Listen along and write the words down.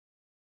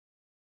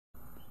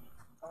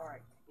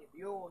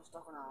You're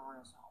stuck on our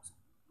honest house.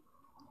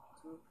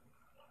 So,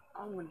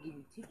 I'm going to give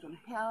you tips on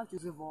how to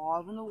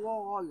survive in the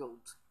wild.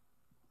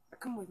 Now,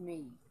 come with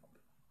me.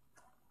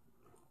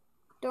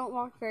 Don't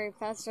walk very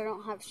fast. I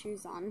don't have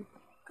shoes on.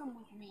 Come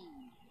with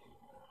me.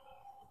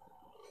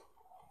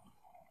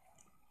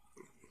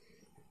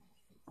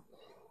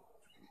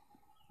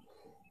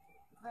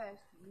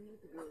 First, you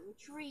need to go to a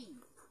tree.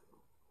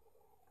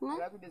 What?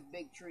 Grab this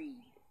big tree.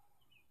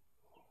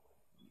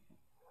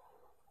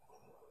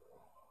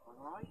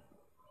 Alright?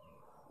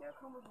 Now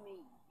come with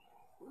me.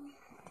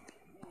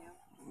 Now,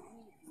 you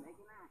need to make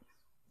an axe.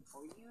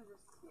 Or use a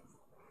stick.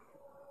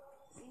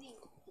 You need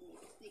to make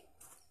a stick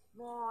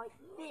like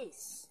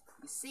this.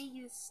 You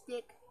see this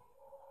stick?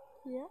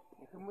 Yeah.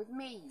 Now come with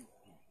me.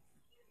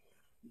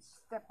 You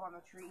step on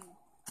the tree.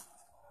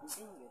 And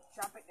then you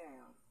chop it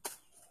down.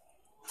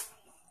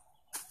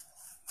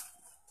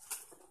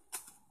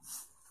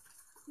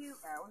 A few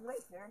hours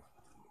later,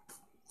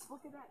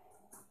 look at that.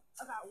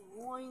 I got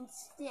one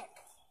stick.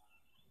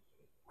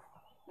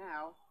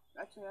 Now,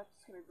 that's going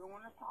to go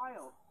in a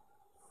pile.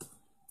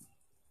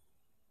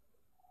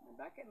 Now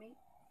back at me.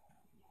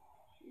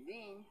 And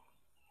then,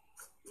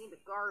 you need to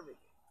carve it.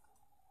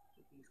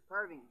 Use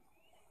carving.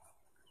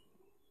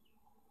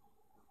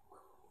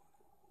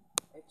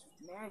 It's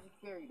magic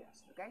fairy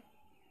dust, okay?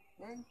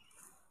 Then,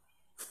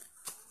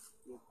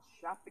 you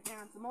chop it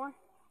down some more.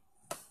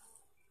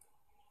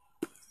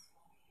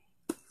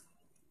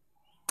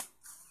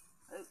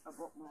 Oh, I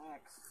broke my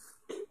axe.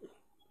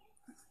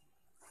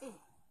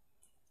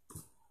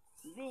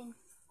 Then,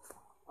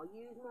 I'll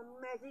use my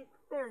magic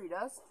fairy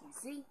dust. You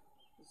see?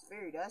 It's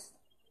fairy dust.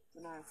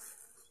 So now,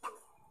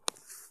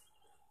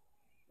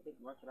 it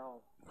didn't work at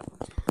all.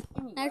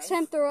 Anyway, Next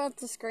time, throw out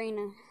the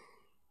screen.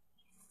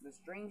 the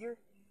stranger.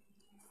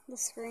 The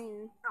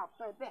screen. I'll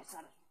throw this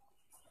at it.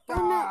 Oh,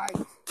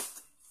 no. Die.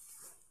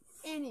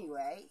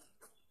 Anyway,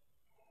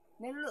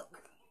 now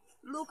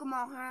look at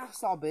my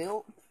house I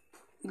built.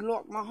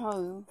 Look at my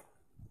home.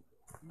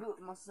 Built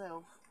it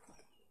myself.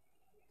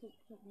 It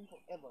took me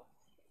forever.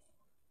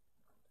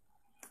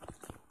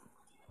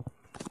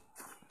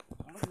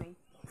 Come with me.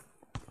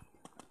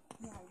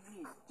 Now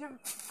you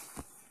jump.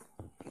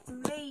 Get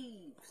some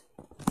leaves.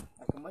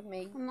 Now come with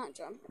me. I'm not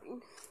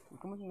jumping.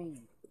 Come with me.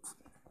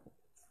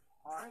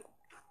 Alright.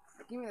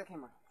 Give me the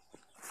camera.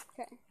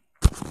 Okay.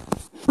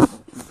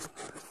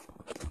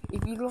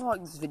 If you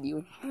like this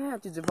video and how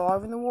to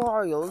survive in the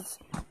wilds,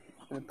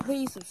 then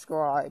please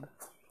subscribe.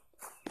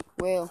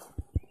 Well,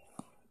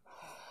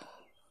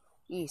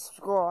 yeah,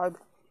 subscribe,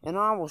 and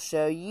I will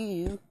show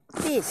you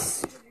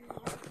this.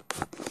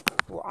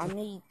 Well, I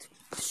need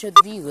to show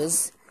the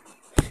viewers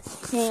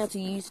how to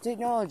use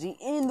technology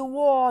in the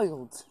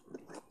wild.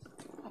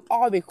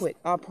 I'll be quick,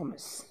 I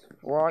promise.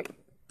 Alright?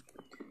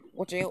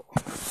 Watch out.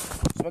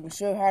 So I can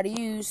show how to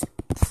use.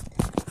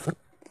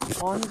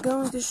 I'm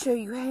going to show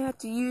you how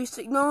to use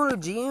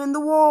technology in the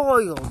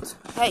wild.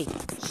 Hey,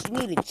 you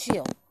need to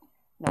chill.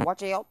 Now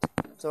watch out,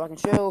 so I can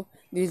show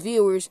the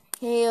viewers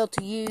how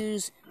to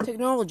use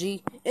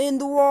technology in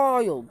the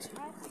wild.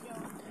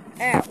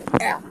 Ow,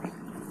 ow.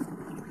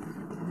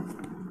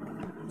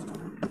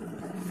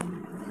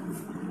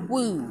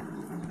 Woo.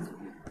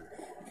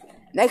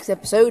 Next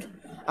episode,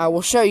 I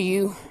will show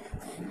you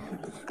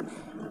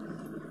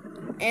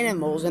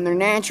animals in their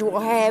natural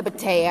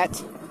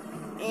habitat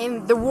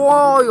in the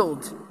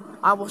wild.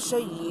 I will show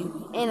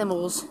you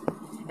animals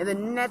in the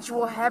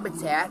natural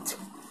habitat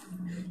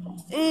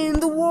in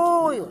the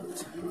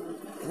wild.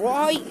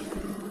 Right?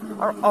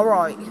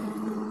 Alright.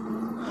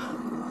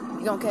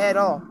 You don't care at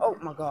all. Oh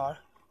my god.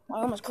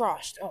 I almost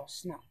crashed. Oh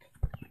snap.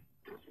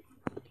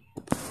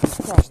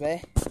 Crashed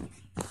there.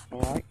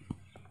 Alright.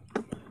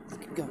 Let's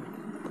keep going.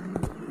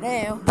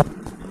 Now,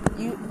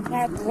 you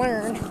have to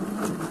learn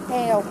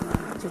how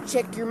to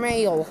check your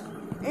mail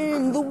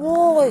in the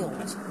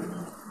wild.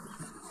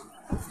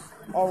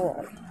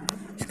 Alright.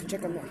 Just go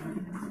check our mail.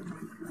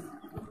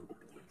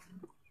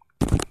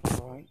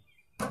 Alright.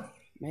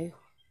 Mail.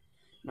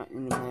 Not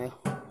in the mail.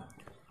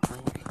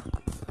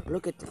 Alright.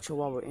 Look at the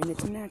chihuahua in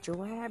its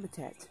natural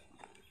habitat.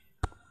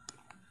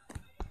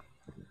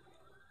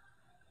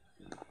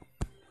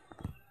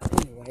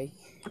 Anyway.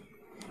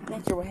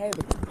 Natural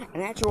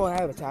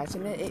habitat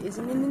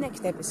isn't in the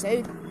next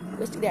episode.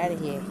 Let's get out of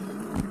here.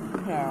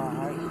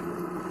 Alright.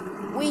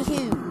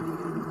 Weehoo!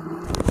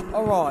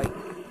 Alright.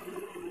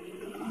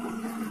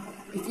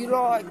 If you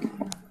like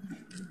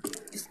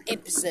this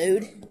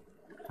episode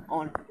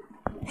on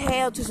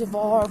how to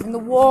survive in the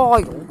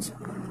wild,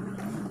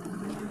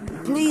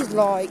 please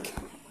like.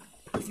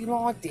 If you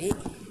liked it,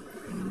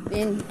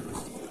 then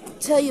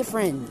tell your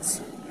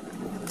friends.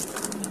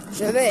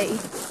 So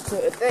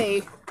if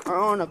they are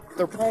on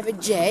their private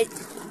jet,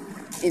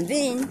 and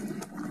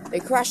then they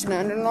crash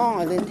land on an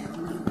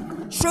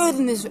island, show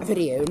them this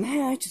video on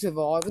how to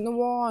survive in the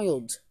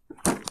wild.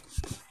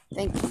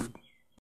 Thank you.